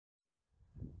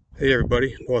Hey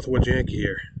everybody, Northwoods Yankee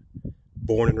here.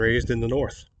 Born and raised in the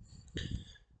North.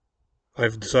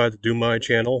 I've decided to do my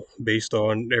channel based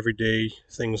on everyday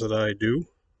things that I do,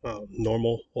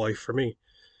 normal life for me.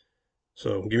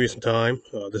 So give me some time.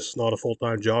 This is not a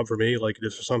full-time job for me like it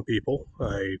is for some people.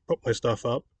 I put my stuff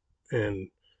up and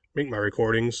make my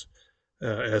recordings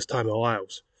as time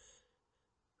allows.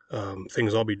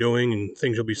 Things I'll be doing and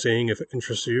things you'll be seeing if it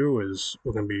interests you is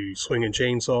we're going to be swinging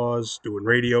chainsaws, doing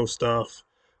radio stuff,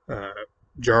 uh,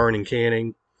 jarring and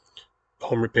canning,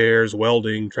 home repairs,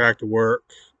 welding, tractor work,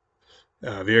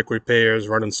 vehicle repairs,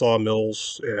 running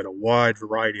sawmills, and a wide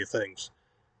variety of things.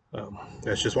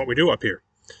 That's just what we do up here.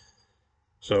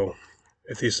 So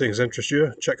if these things interest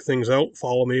you, check things out,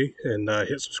 follow me, and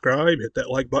hit subscribe, hit that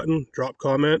like button, drop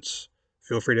comments.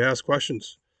 Feel free to ask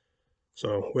questions.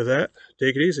 So with that,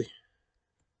 take it easy.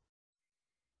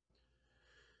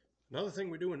 Another thing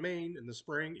we do in Maine in the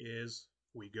spring is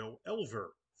we go Elver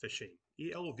fishing.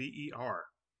 Elver.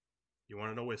 You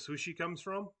want to know where sushi comes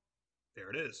from?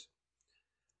 There it is.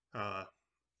 Uh,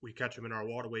 we catch them in our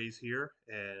waterways here,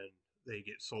 and they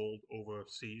get sold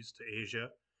overseas to Asia,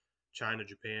 China,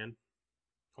 Japan,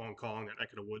 Hong Kong, that neck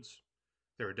of the woods.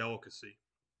 They're a delicacy.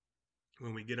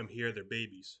 When we get them here, they're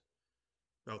babies,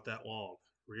 about that long,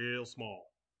 real small.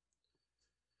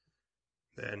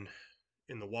 Then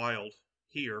in the wild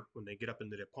here, when they get up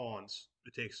into their ponds,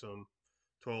 it takes them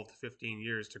 12 to 15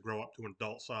 years to grow up to an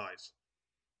adult size.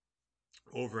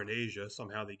 Over in Asia,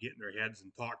 somehow they get in their heads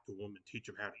and talk to them and teach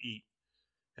them how to eat,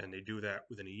 and they do that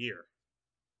within a year.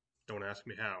 Don't ask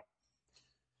me how.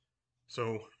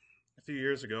 So a few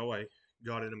years ago, I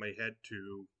got it in my head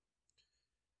to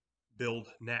build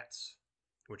nets,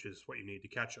 which is what you need to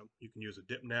catch them. You can use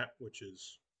a dip net, which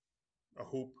is a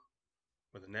hoop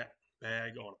with a net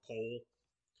bag on a pole,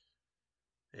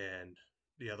 and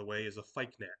the other way is a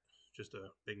Fyke net, just a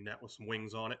big net with some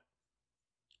wings on it.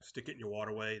 Stick it in your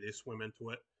waterway, they swim into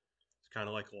it. It's kind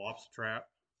of like a lobster trap.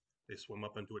 They swim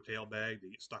up into a tail bag, they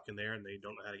get stuck in there, and they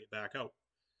don't know how to get back out.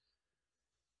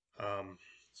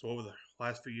 So over the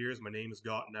last few years, my name has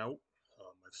gotten out.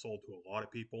 I've sold to a lot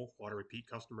of people, a lot of repeat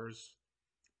customers,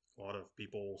 a lot of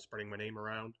people spreading my name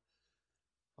around.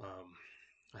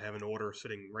 I have an order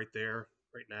sitting right there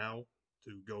right now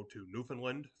to go to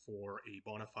Newfoundland for a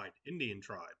bona fide Indian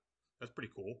tribe. That's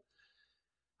pretty cool.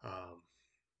 Um,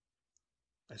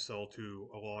 I sell to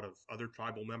a lot of other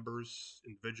tribal members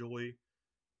individually,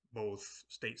 both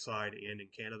stateside and in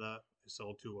Canada. I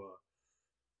sell to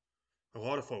a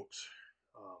lot of folks.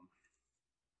 Um,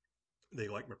 they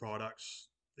like my products.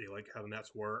 They like how the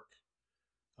nets work.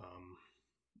 Um,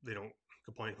 they don't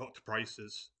complain about the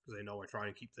prices because they know I try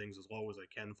and keep things as low as I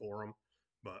can for them.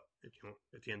 But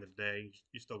at the end of the day,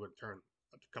 you still got to turn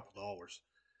a couple dollars.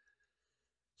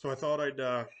 So I thought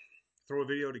I'd throw a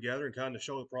video together and kind of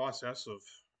show the process of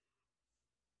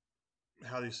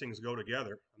how these things go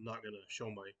together. I'm not going to show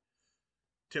my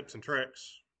tips and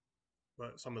tricks,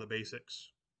 but some of the basics.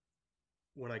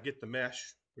 When I get the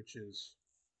mesh, which is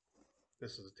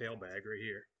this is a tail bag right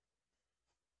here.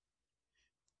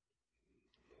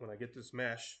 When I get this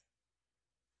mesh,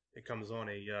 it comes on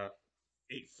a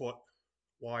 8-foot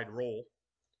wide roll.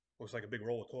 Looks like a big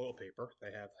roll of toilet paper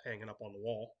they have hanging up on the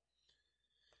wall.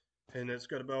 And it's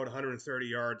got about 130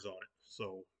 yards on it,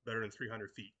 so better than 300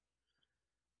 feet.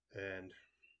 And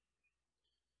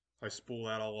I spool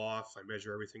that all off. I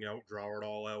measure everything out, draw it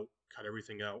all out, cut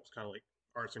everything out. It's kind of like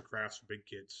arts and crafts for big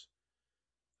kids.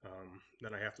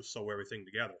 Then I have to sew everything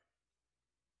together.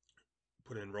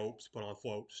 Put in ropes, put on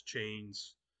floats,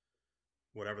 chains,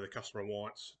 whatever the customer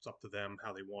wants. It's up to them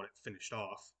how they want it finished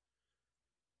off.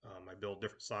 I build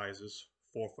different sizes,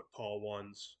 4-foot tall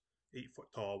ones, 8-foot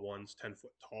tall ones,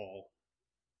 10-foot tall.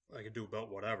 I can do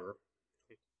about whatever.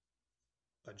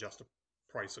 Adjust the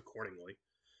price accordingly.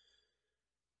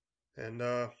 And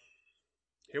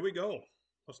here we go.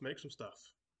 Let's make some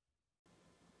stuff.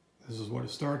 This is what it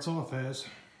starts off as.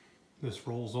 This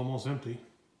roll's almost empty.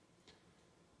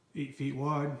 8 feet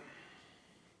wide.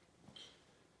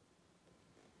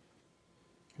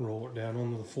 Roll it down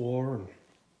onto the floor and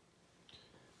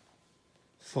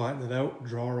flatten it out,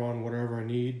 draw on whatever I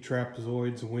need,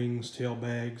 trapezoids, wings, tail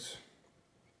bags.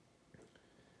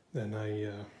 Then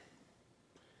I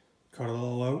cut it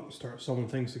all out and start sewing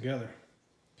things together.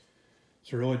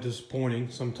 It's really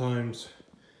disappointing. Sometimes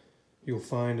you'll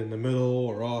find in the middle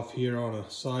or off here on a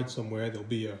side somewhere there'll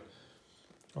be a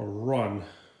run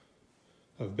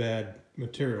of bad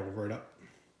material right up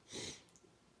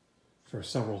for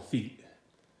several feet.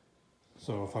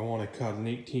 So if I want to cut an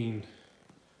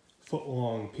 18-foot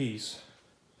long piece,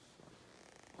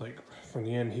 like from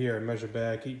the end here, I measure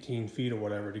back 18 feet or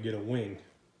whatever to get a wing.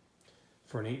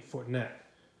 for an 8-foot net.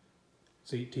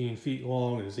 It's 18 feet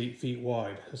long and it's 8 feet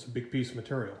wide. That's a big piece of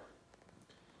material.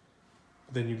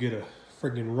 Then you get a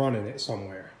friggin' run in it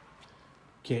somewhere.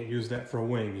 Can't use that for a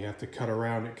wing. You have to cut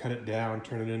around it, cut it down,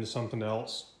 turn it into something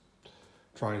else,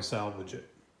 try and salvage it.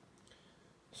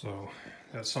 So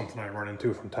that's something I run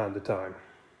into from time to time.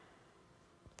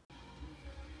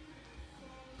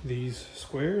 These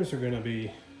squares are going to be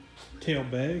tail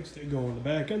bags that go on the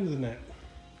back end of the net.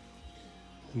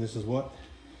 And this is what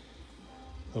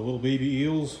the little baby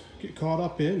eels get caught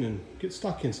up in and get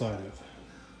stuck inside of.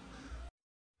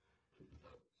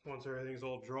 Once everything's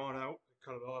all drawn out, I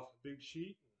cut it off a big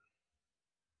sheet,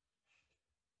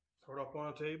 throw it up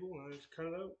on a table, and I just cut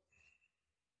it out.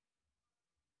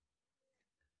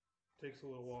 Takes a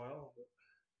little while, but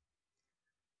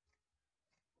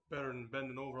better than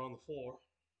bending over on the floor.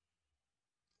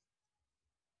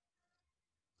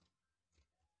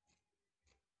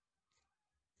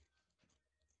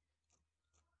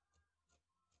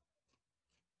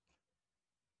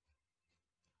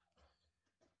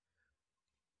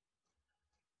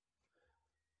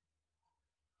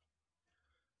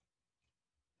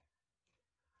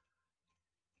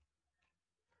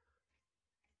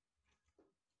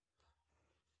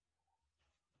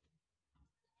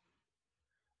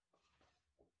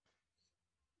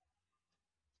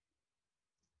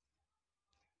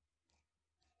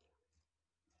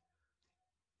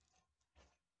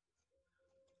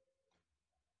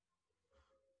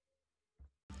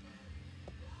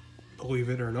 Believe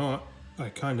it or not, I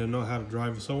kind of know how to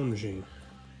drive a sewing machine.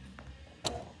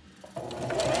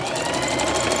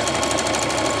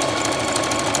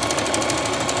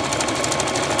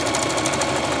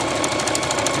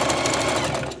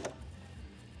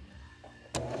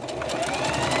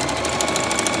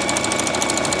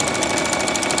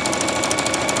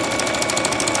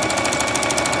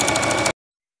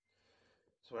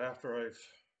 So after I've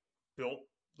built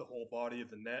the whole body of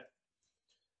the net,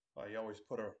 I always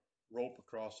put a rope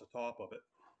across the top of it,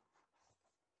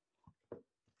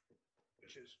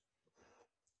 which is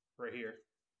right here,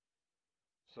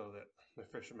 so that the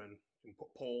fishermen can put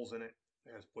poles in it.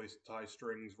 It has a place to tie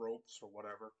strings, ropes, or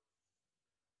whatever.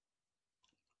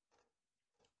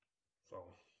 So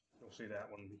you'll see that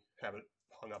when we have it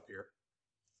hung up here.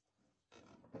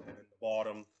 And at the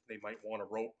bottom, they might want a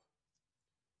rope,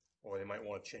 or they might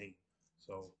want a chain.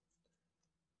 So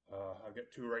I've got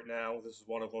two right now. This is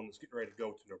one of them that's getting ready to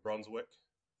go to New Brunswick.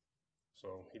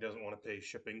 So he doesn't want to pay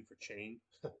shipping for chain.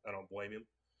 I don't blame him.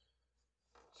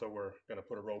 So we're going to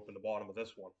put a rope in the bottom of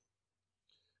this one.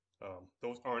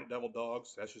 Those aren't devil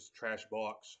dogs. That's just a trash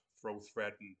box. Throw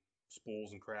thread and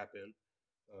spools and crap in.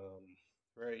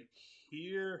 Right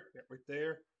here, right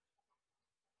there.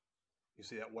 You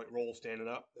see that white roll standing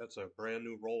up? That's a brand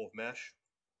new roll of mesh.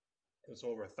 It's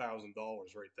over $1,000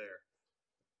 right there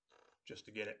just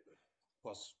to get it.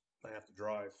 Plus, I have to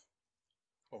drive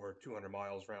over 200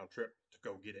 miles round trip to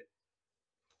go get it.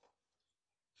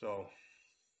 So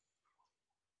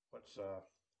let's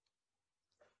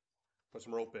put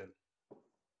some rope in.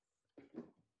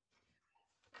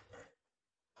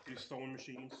 These sewing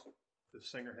machines, the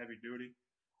Singer Heavy Duty,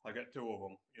 I got two of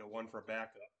them. You know, one for a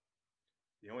backup.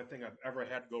 The only thing I've ever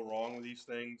had go wrong with these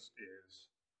things is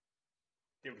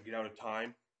it would get out of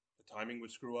time. The timing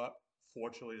would screw up.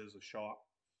 Fortunately, there's a shop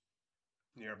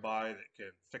nearby that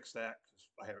can fix that because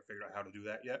I haven't figured out how to do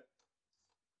that yet.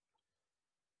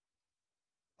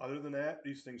 Other than that,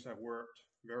 these things have worked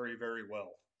very, very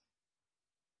well.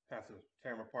 Have to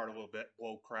tear them apart a little bit,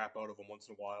 blow crap out of them once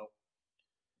in a while.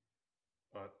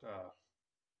 But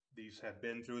these have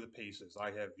been through the paces. I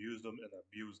have used them and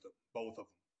abused them, both of them,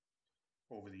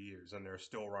 over the years, and they're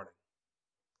still running.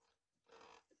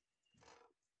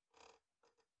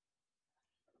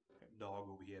 That dog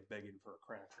over here begging for a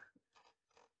cracker.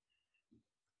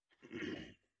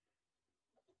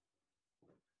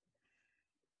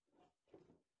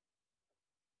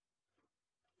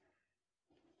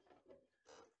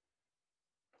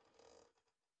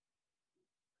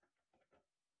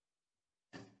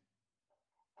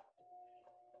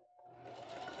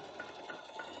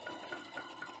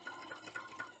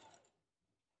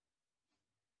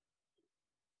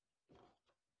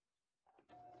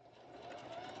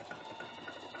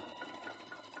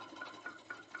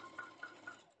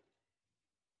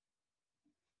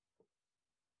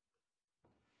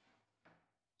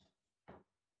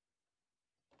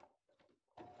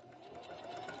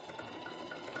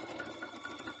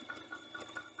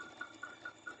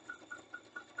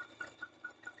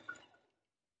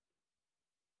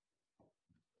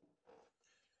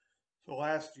 So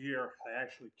last year, I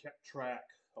actually kept track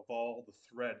of all the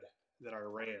thread that I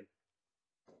ran.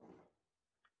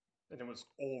 and it was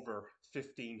over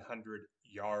 1,500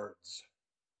 yards.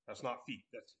 That's not feet,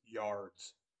 that's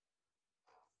yards.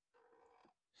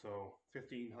 So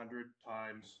 1,500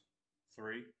 times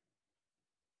 3.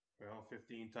 Well,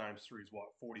 15 times 3 is what,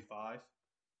 45?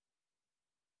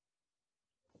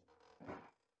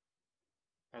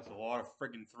 That's a lot of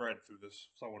friggin' thread through this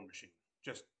sewing machine.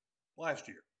 Just last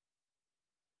year.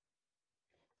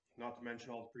 Not to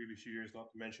mention all the previous years,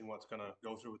 not to mention what's going to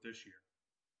go through it this year.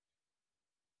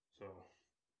 So,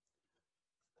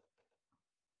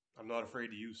 I'm not afraid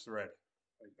to use thread.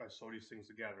 I sew these things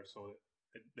together so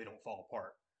that they don't fall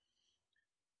apart.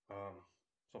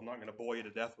 So I'm not going to bore you to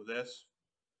death with this.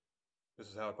 This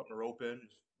is how I put my rope in,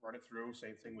 just run it through.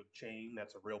 Same thing with chain,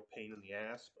 that's a real pain in the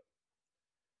ass. But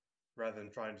rather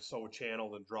than trying to sew a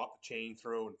channel and drop the chain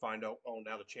through and find out, oh,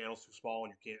 now the channel's too small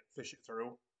and you can't fish it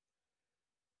through,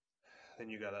 then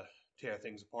you got to tear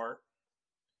things apart.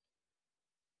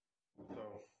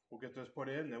 So we'll get this put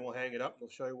in, then we'll hang it up and we'll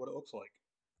show you what it looks like.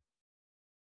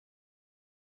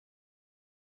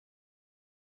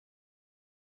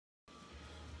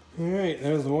 Alright,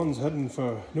 there's the ones heading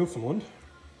for Newfoundland.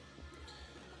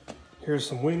 Here's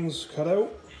some wings cut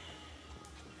out.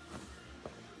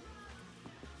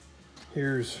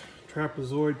 Here's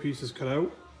trapezoid pieces cut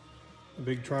out. The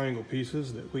big triangle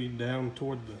pieces that lead down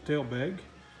toward the tail bag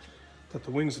that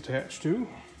the wings attach to.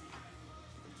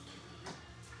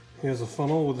 Here's a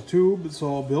funnel with a tube that's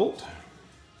all built.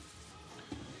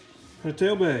 And a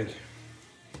tail bag.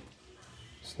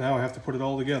 So now I have to put it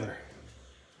all together.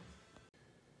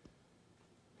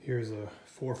 Here's a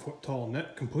 4-foot tall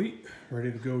net complete,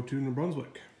 ready to go to New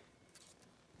Brunswick.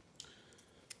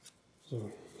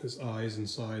 So this eye's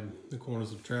inside the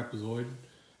corners of the trapezoid.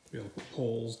 Be able to put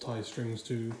poles, tie strings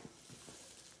to.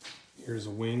 Here's a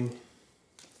wing.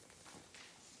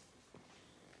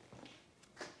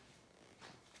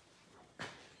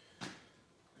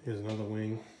 Here's another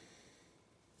wing.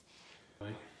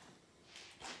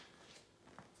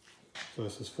 So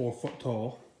this is 4 foot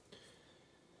tall.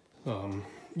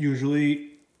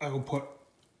 Usually I will put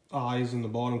eyes in the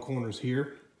bottom corners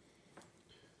here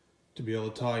to be able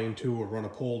to tie into or run a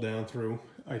pole down through.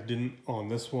 I didn't on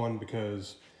this one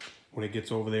because when it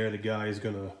gets over there, the guy is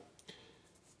gonna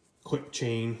clip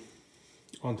chain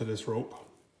onto this rope.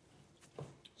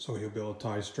 So he'll be able to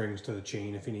tie strings to the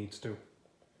chain if he needs to.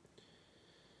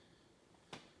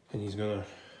 And he's gonna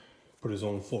put his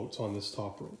own floats on this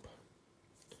top rope.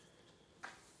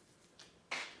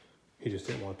 He just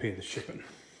didn't want to pay the shipping.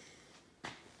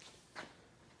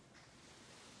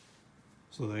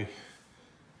 So they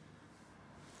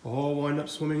all wind up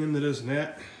swimming into this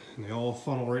net, and they all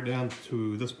funnel right down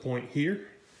to this point here.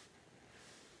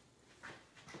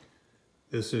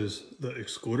 This is the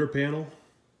excluder panel.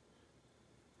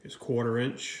 It's 1/4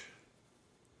 inch.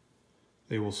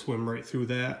 They will swim right through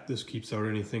that. This keeps out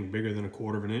anything bigger than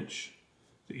 1/4 inch.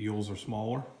 The eels are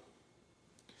smaller.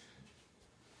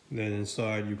 And then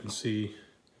inside you can see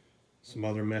some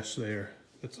other mesh there.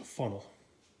 That's a funnel.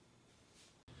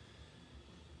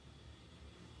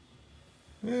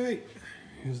 Alright,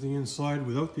 here's the inside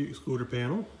without the excluder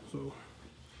panel. So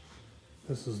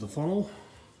this is the funnel.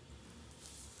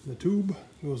 The tube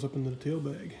goes up into the tail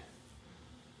bag.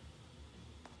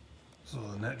 So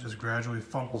the net just gradually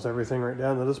funnels everything right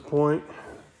down to this point.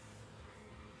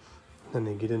 Then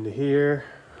they get into here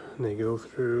and they go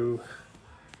through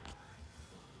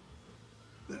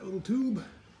that little tube and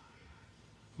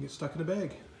get stuck in the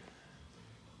bag.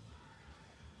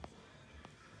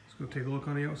 Let's go take a look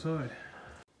on the outside.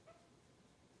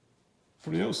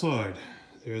 From the outside,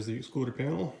 there's the excluder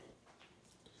panel.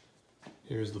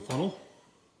 Here's the funnel.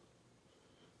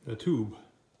 And a tube.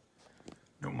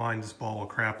 Don't mind this ball of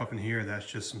crap up in here. That's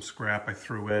just some scrap I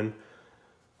threw in.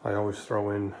 I always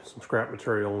throw in some scrap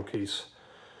material in case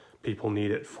people need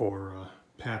it for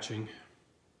patching.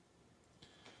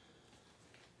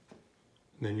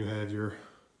 And then you have your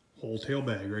whole tail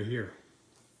bag right here,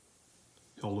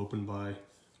 held open by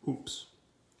hoops.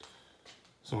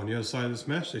 So on the other side of this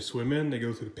mesh, they swim in, they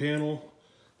go through the panel,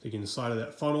 they get inside of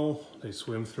that funnel, they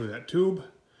swim through that tube,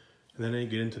 and then they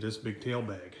get into this big tail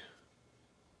bag.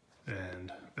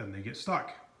 And then they get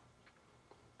stuck.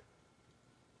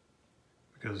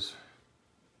 Because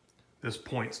this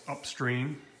points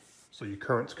upstream, so your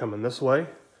current's coming this way,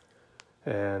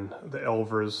 and the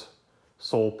Elver's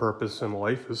sole purpose in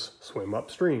life is swim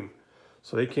upstream.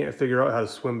 So they can't figure out how to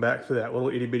swim back through that little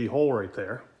itty bitty hole right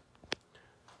there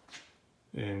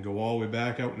and go all the way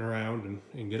back out and around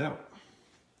and get out.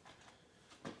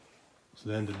 So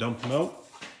then to dump them out,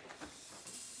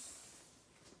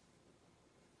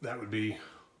 that would be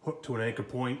hooked to an anchor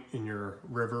point in your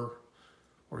river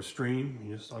or stream.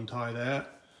 You just untie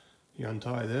that, you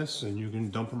untie this, and you can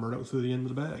dump them right out through the end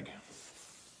of the bag.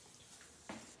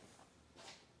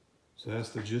 So that's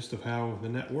the gist of how the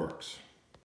net works.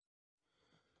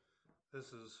 This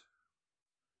is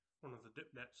one of the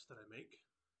dip nets that I make.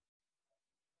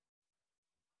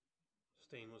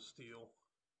 Stainless steel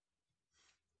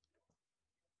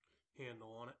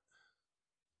handle on it.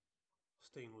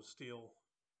 Stainless steel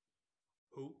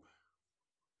hoop.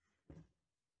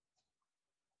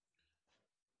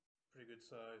 Pretty good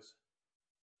size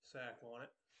sack on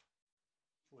it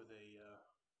with a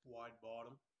wide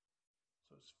bottom,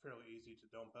 so it's fairly easy to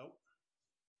dump out.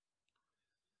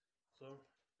 So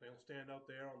they'll stand out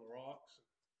there on the rocks, and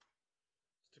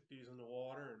stick these in the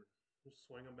water and just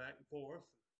swing them back and forth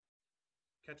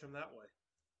and catch them that way.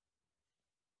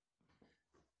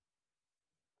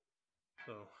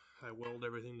 So I weld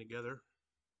everything together,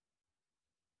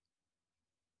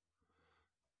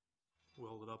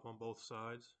 weld it up on both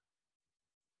sides.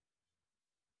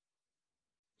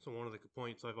 So one of the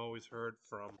complaints I've always heard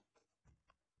from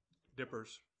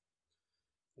dippers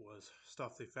was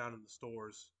stuff they found in the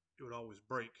stores, it would always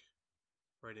break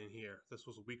right in here. This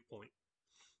was a weak point,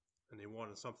 and they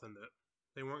wanted something that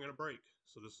they weren't going to break.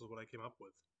 So this is what I came up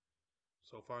with.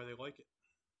 So far they like it.